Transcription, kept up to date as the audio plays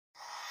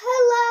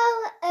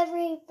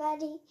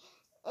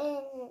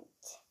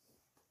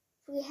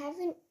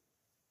haven't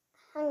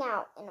hung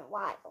out in a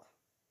while,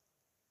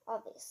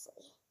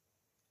 obviously.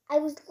 I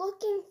was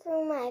looking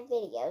through my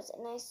videos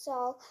and I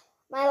saw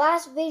my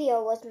last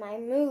video was my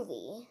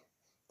movie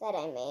that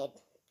I made,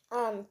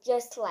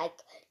 just like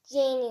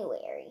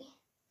January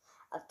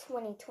of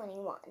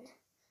 2021.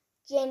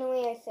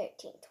 January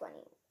 13th,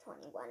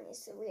 2021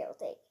 is the real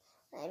date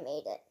that I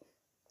made it.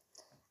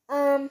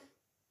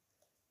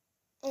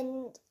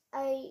 And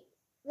I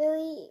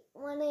really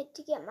wanted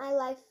to get my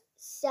life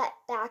set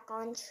back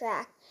on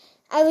track.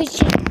 I was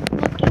just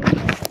looking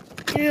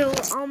through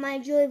all my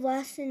Joy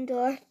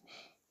Blessendorf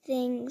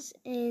things,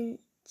 and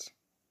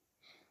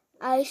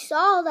I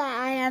saw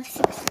that I have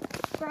 6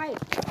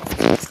 subscribers.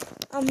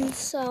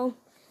 So,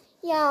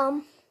 yeah,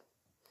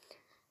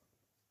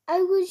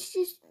 I was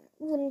just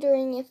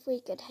wondering if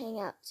we could hang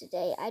out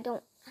today. I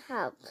don't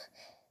have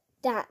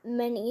that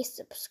many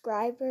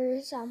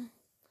subscribers.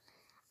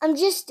 I'm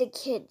just a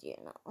kid, you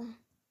know.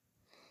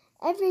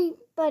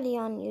 Everybody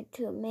on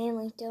YouTube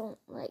mainly don't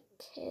like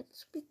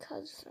kids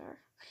because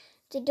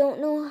they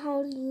don't know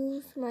how to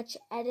use much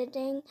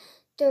editing.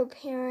 Their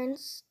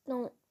parents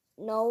don't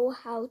know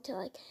how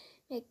to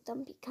make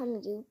them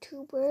become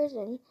YouTubers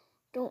and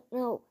don't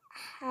know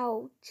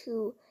how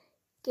to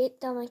get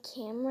them a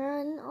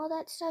camera and all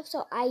that stuff.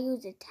 So I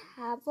use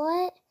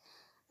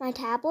my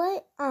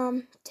tablet,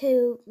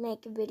 to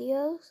make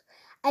videos.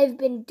 I've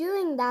been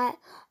doing that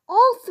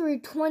all through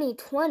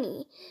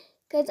 2020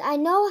 because I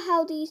know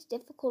how these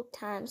difficult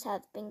times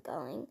have been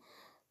going.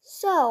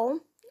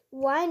 So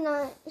why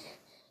not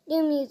do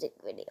a music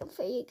video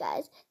for you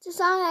guys? It's a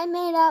song I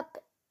made up.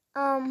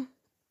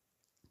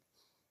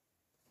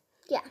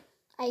 Yeah,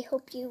 I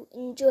hope you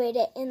enjoyed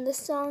it. And the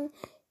song,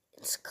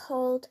 it's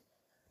called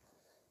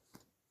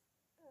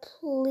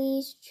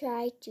Please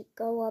Try to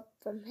Go Up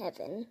From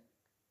Heaven.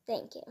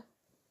 Thank you.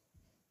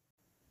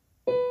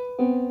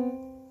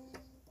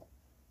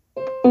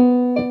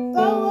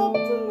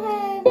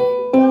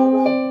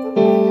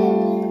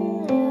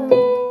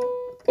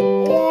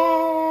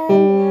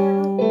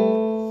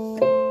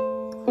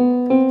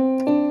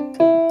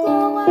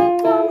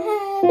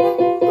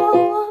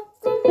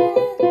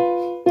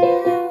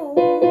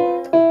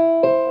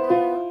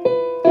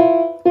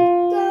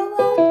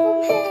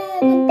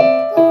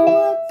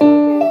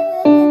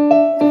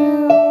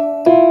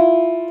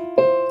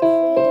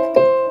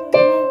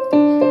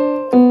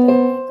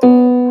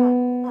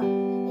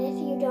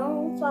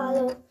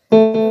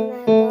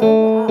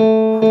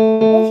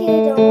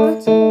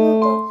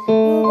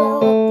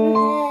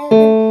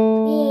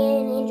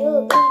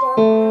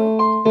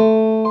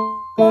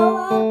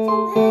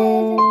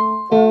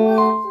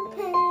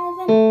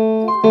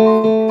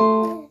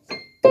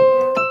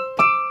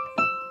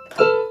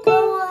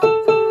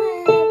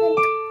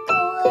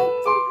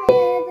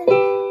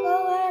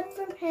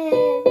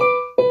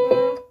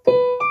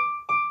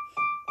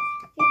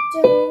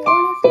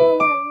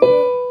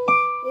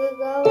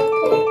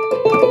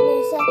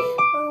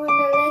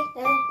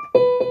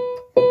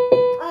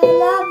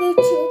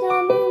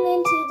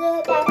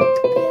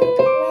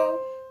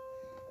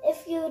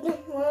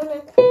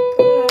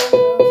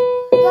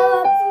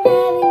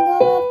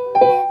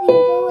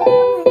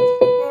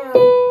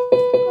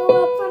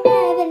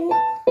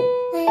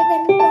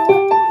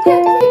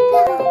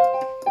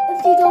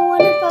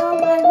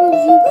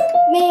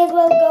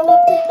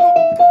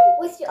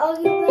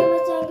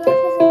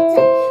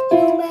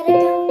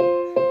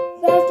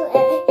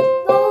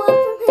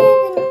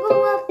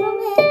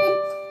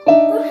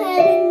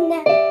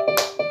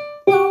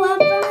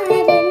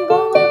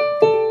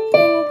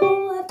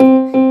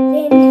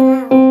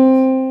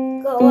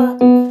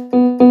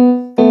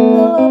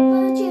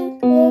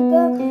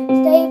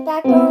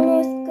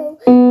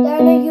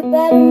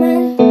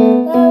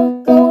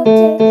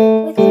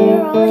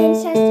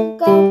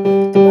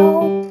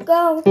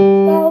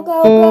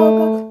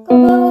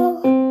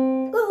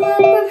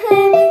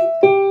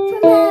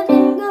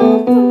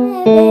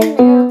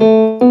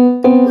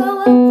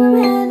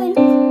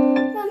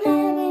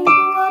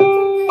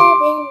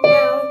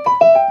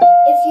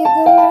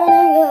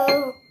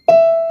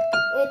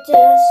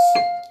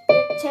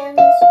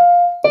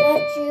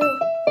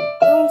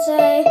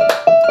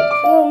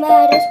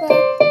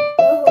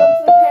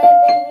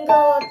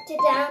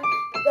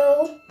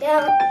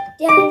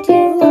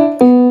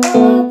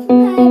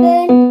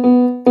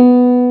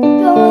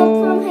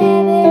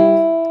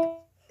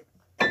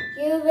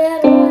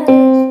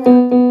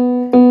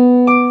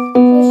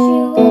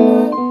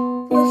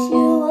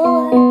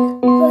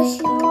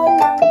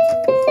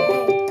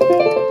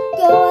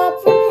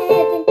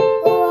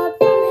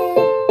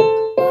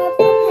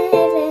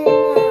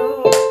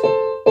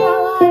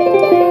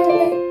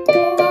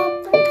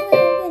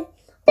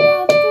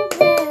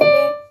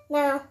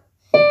 Now,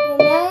 you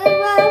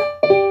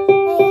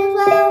may as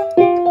well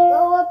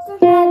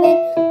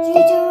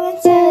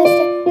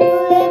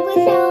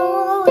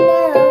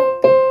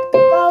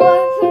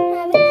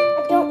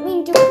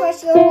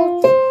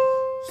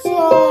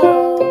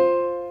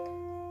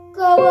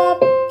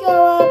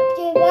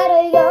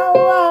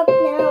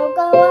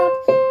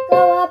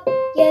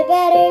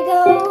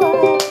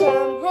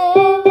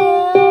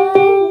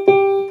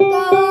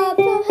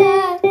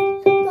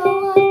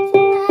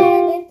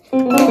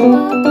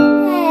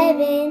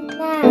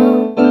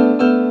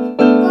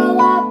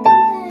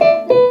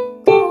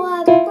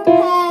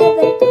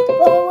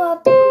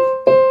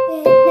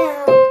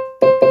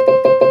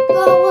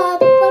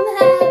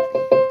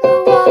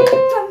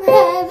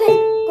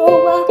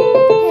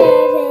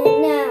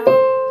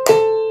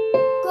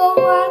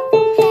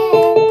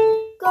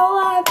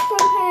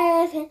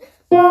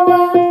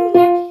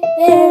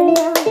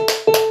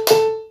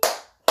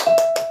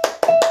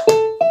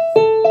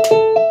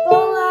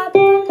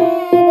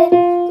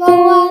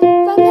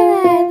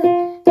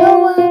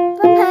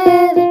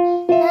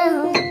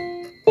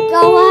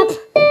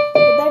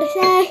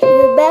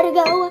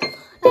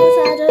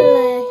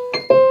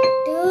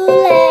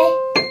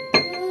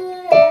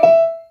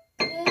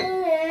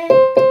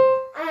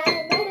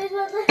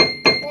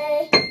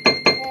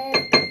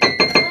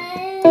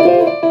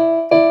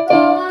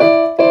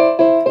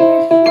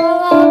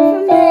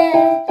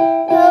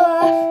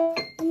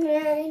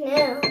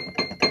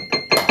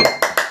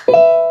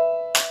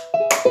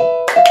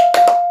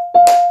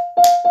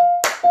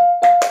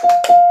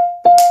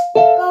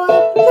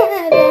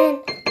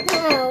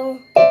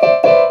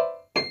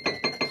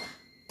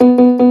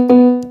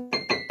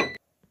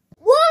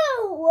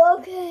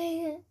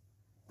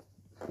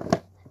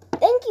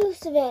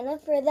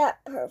for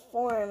that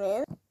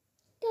performance.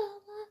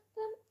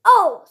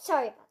 Oh,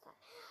 sorry about that.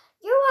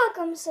 You're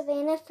welcome,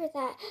 Savannah, for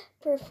that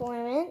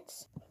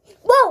performance.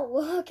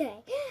 Whoa,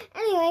 okay.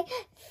 Anyway,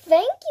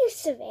 thank you,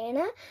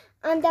 Savannah.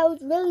 That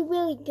was really,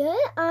 really good.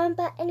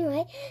 But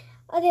anyway,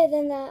 other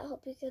than that, I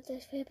hope you get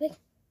this video.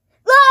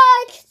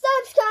 Like,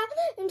 subscribe,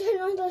 and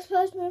turn on those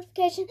post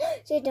notifications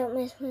so you don't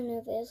miss my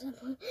new videos.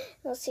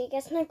 I'll see you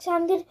guys next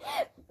time. Good.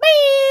 Bye.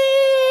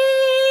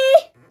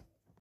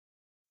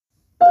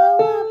 Go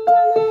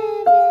up,